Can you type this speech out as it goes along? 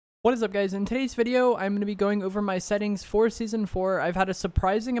What is up, guys? In today's video, I'm going to be going over my settings for Season 4. I've had a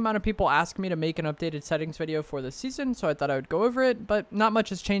surprising amount of people ask me to make an updated settings video for this season, so I thought I would go over it, but not much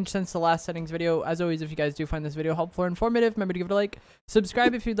has changed since the last settings video. As always, if you guys do find this video helpful or informative, remember to give it a like,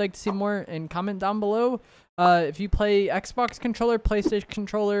 subscribe if you'd like to see more, and comment down below if you play Xbox controller, PlayStation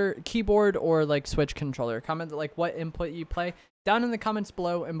controller, keyboard, or like Switch controller. Comment like what input you play down in the comments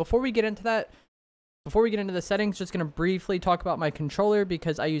below. And before we get into the settings, just going to briefly talk about my controller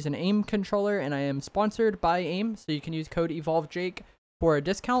because I use an AIM controller and I am sponsored by AIM. So you can use code EvolveJake for a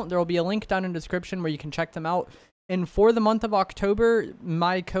discount. There will be a link down in the description where you can check them out. And for the month of October,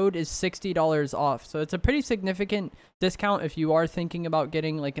 my code is $60 off. So it's a pretty significant discount if you are thinking about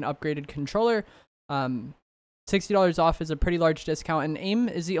getting like an upgraded controller. $60 off is a pretty large discount. And AIM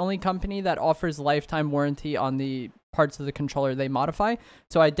is the only company that offers lifetime warranty on the parts of the controller they modify.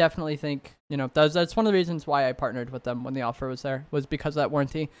 So I definitely think, you know, that's one of the reasons why I partnered with them when the offer was there, was because of that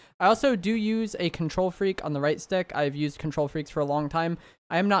warranty. I also do use a Control Freak on the right stick. I've used Control Freaks for a long time.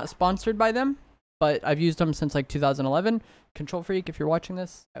 I am not sponsored by them, but I've used them since like 2011. Control Freak, if you're watching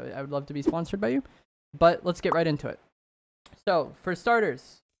this, I would love to be sponsored by you. But let's get right into it. So for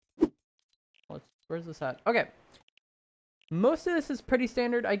starters, where's this at? Okay. Most of this is pretty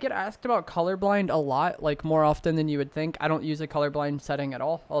standard. I get asked about colorblind a lot, like more often than you would think. I don't use a colorblind setting at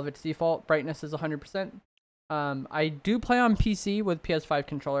all. All of its default. Brightness is 100%. I do play on PC with PS5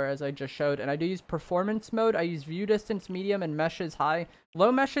 controller, as I just showed, and I do use performance mode. I use view distance medium and meshes high. Low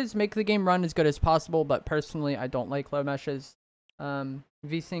meshes make the game run as good as possible, but personally, I don't like low meshes.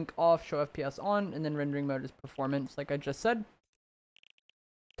 VSync off, show FPS on, and then rendering mode is performance, like I just said.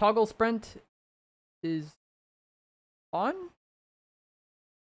 Toggle sprint is on,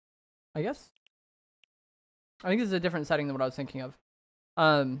 I guess. I think this is a different setting than what I was thinking of.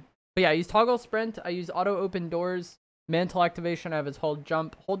 But yeah, I use toggle sprint. I use auto open doors. Mantle activation I have is hold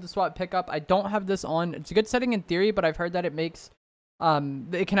jump. Hold to swap pickup. I don't have this on. It's a good setting in theory, but I've heard that it makes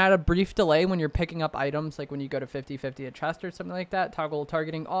it can add a brief delay when you're picking up items, like when you go to 50-50 a chest or something like that. Toggle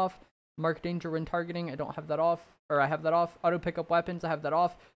targeting off. Mark danger when targeting. I don't have that off, or I have that off. Auto pickup weapons, I have that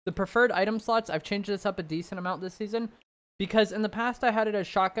off. The preferred item slots, I've changed this up a decent amount this season, because in the past I had it as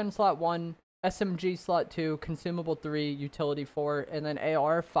shotgun slot 1, SMG slot 2, consumable 3, utility 4, and then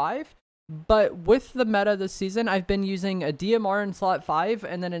AR 5. But with the meta this season, I've been using a DMR in slot 5,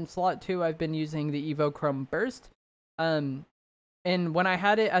 and then in slot 2 I've been using the Evo Chrome Burst. And when I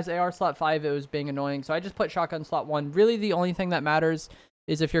had it as AR slot 5, it was being annoying, so I just put shotgun slot 1. Really the only thing that matters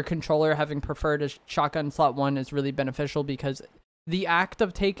is if your controller having preferred a shotgun slot 1 is really beneficial, because the act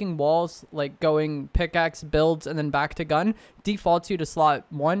of taking walls, like going pickaxe, builds, and then back to gun, defaults you to slot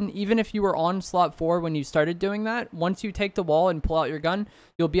 1. Even if you were on slot 4 when you started doing that, once you take the wall and pull out your gun,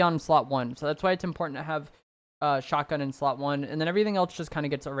 you'll be on slot 1. So that's why it's important to have shotgun in slot 1, and then everything else just kind of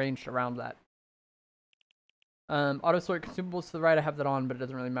gets arranged around that. Auto sort consumables to the right, I have that on, but it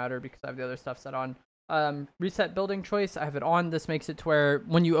doesn't really matter because I have the other stuff set on. Reset building choice, I have it on. This makes it to where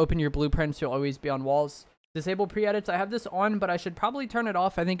when you open your blueprints, you'll always be on walls. Disable pre-edits, I have this on, but I should probably turn it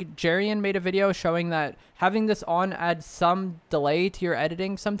off. I think Jarian made a video showing that having this on adds some delay to your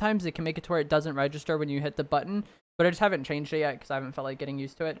editing. Sometimes it can make it to where it doesn't register when you hit the button, but I just haven't changed it yet because I haven't felt like getting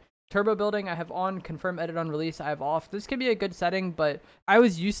used to it. Turbo building, I have on. Confirm edit on release, I have off. This could be a good setting, but I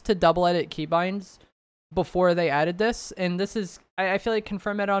was used to double edit keybinds before they added this, and this is, I feel like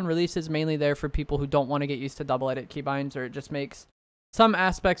confirm edit on release is mainly there for people who don't want to get used to double edit keybinds, or it just makes some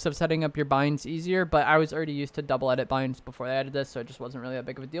aspects of setting up your binds easier, but I was already used to double edit binds before they added this, so it just wasn't really that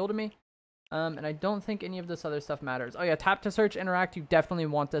big of a deal to me. And I don't think any of this other stuff matters. Oh yeah, tap to search, interact, you definitely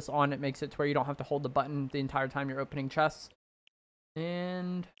want this on. It makes it to where you don't have to hold the button the entire time you're opening chests.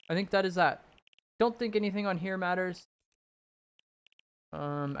 And I think that is that. Don't think anything on here matters.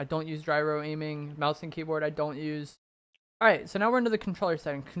 I don't use gyro aiming. Mouse and keyboard I don't use. Alright, so now we're into the controller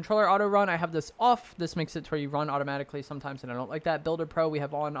setting. Controller auto run, I have this off. This makes it to where you run automatically sometimes, and I don't like that. Builder Pro we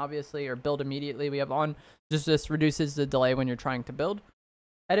have on, obviously, or build immediately we have on. Just this reduces the delay when you're trying to build.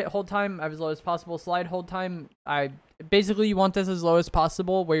 Edit hold time, I have as low as possible. Slide hold time, basically you want this as low as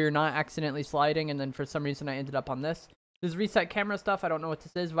possible where you're not accidentally sliding, and then for some reason I ended up on this. This is reset camera stuff, I don't know what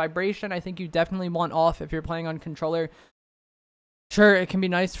this is. Vibration, I think you definitely want off if you're playing on controller. Sure, it can be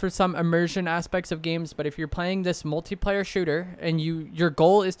nice for some immersion aspects of games, but if you're playing this multiplayer shooter and your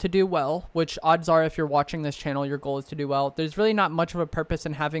goal is to do well, which odds are if you're watching this channel, your goal is to do well, there's really not much of a purpose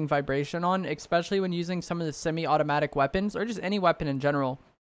in having vibration on, especially when using some of the semi-automatic weapons or just any weapon in general.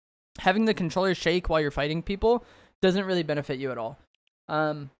 Having the controller shake while you're fighting people doesn't really benefit you at all.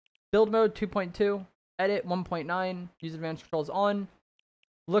 Build mode 2.2, edit 1.9, use advanced controls on.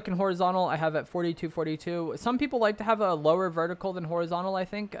 Look in horizontal, I have at 42, 42. Some people like to have a lower vertical than horizontal, I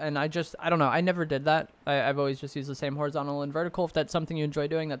think. And I don't know. I never did that. I've always just used the same horizontal and vertical. If that's something you enjoy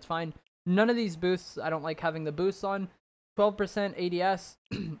doing, that's fine. None of these boosts, I don't like having the boosts on. 12% ADS.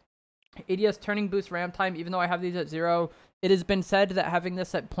 ADS turning boost ramp time, even though I have these at 0. It has been said that having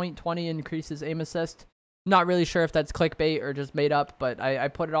this at 0.20 increases aim assist. Not really sure if that's clickbait or just made up, but I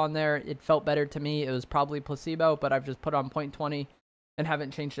put it on there. It felt better to me. It was probably placebo, but I've just put on 0.20 and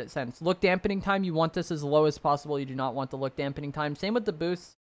haven't changed it since. Look dampening time, you want this as low as possible. You do not want the look dampening time. Same with the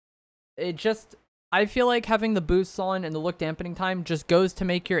boosts. I feel like having the boosts on and the look dampening time just goes to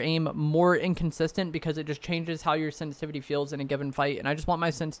make your aim more inconsistent because it just changes how your sensitivity feels in a given fight. And I just want my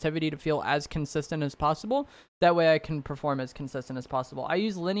sensitivity to feel as consistent as possible. That way I can perform as consistent as possible. I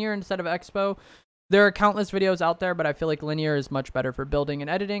use linear instead of expo. There are countless videos out there, but I feel like linear is much better for building and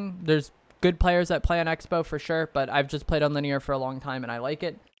editing. There's good players that play on expo for sure, but I've just played on linear for a long time and I like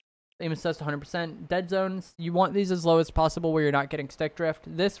it. Aim assist 100%. Dead zones, you want these as low as possible where you're not getting stick drift.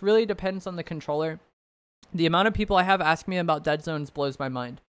 This really depends on the controller. The amount of people I have ask me about dead zones blows my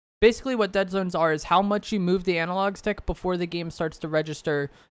mind. Basically what dead zones are is how much you move the analog stick before the game starts to register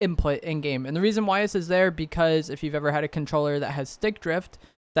input in game. And the reason why this is there, because if you've ever had a controller that has stick drift,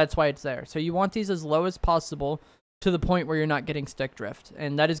 that's why it's there. So you want these as low as possible to the point where you're not getting stick drift.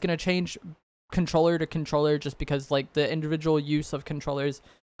 And that is going to change controller to controller just because like the individual use of controllers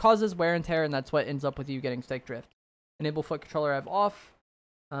causes wear and tear, and that's what ends up with you getting stick drift. Enable foot controller I have off.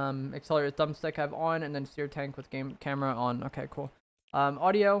 Accelerated thumbstick I have on, and then steer tank with game camera on. Okay, cool.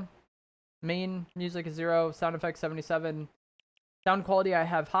 Audio, main music is 0, sound effects 77. Sound quality I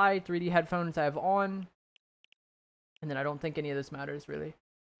have high, 3D headphones I have on. And then I don't think any of this matters really.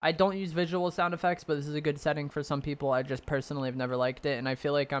 I don't use visual sound effects, but this is a good setting for some people. I just personally have never liked it, and I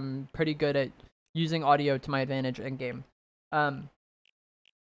feel like I'm pretty good at using audio to my advantage in game.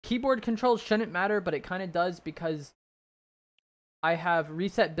 Keyboard controls shouldn't matter, but it kind of does because I have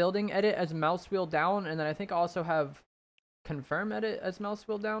reset building edit as mouse wheel down, and then I think I also have confirm edit as mouse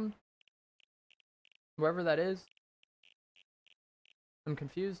wheel down. Wherever that is. I'm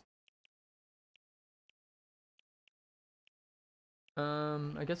confused.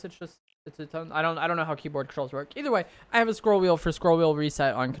 I guess it's a ton. I don't know how keyboard controls work. Either way, I have a scroll wheel for scroll wheel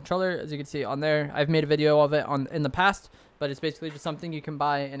reset on controller, as you can see on there. I've made a video of it in the past, but it's basically just something you can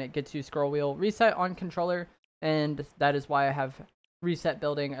buy and it gets you scroll wheel reset on controller, and that is why I have reset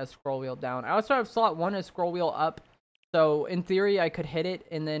building as scroll wheel down. I also have slot 1 as scroll wheel up, so in theory I could hit it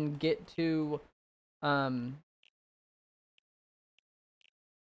and then get to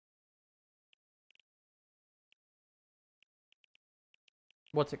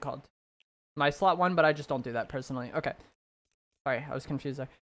what's it called? My slot 1, but I just don't do that personally. Okay. Sorry, I was confused there.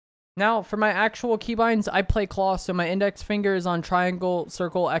 Now, for my actual keybinds, I play claw, so my index finger is on triangle,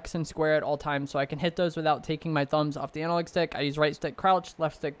 circle, X, and square at all times, so I can hit those without taking my thumbs off the analog stick. I use right stick crouch,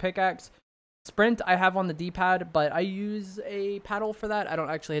 left stick pickaxe. Sprint, I have on the D-pad, but I use a paddle for that. I don't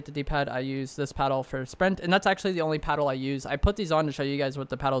actually hit the D-pad. I use this paddle for sprint, and that's actually the only paddle I use. I put these on to show you guys what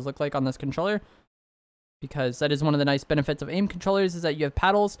the paddles look like on this controller, because that is one of the nice benefits of aim controllers, is that you have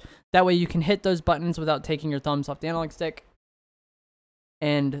paddles. That way you can hit those buttons without taking your thumbs off the analog stick.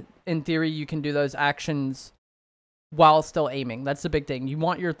 And in theory, you can do those actions while still aiming. That's the big thing. You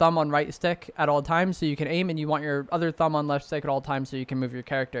want your thumb on right stick at all times so you can aim, and you want your other thumb on left stick at all times so you can move your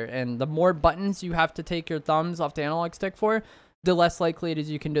character. And the more buttons you have to take your thumbs off the analog stick for, the less likely it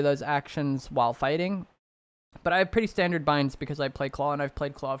is you can do those actions while fighting. But I have pretty standard binds because I play claw, and I've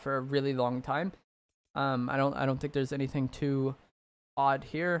played claw for a really long time. I don't think there's anything too odd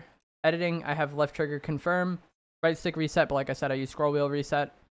here. Editing, I have left trigger confirm, right stick reset, but like I said, I use scroll wheel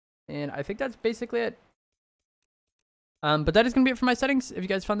reset, and I think that's basically it. But that is going to be it for my settings. If you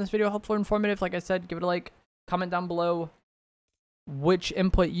guys found this video helpful or informative, like I said, give it a like, comment down below which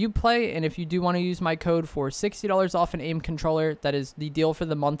input you play, and if you do want to use my code for $60 off an aim controller, that is the deal for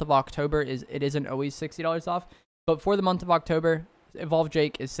the month of October. It isn't always $60 off, but for the month of October, Evolve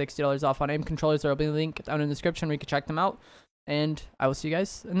Jake is $60 off on aim controllers. There will be a link down in the description where you can check them out, and I will see you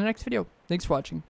guys in the next video. Thanks for watching.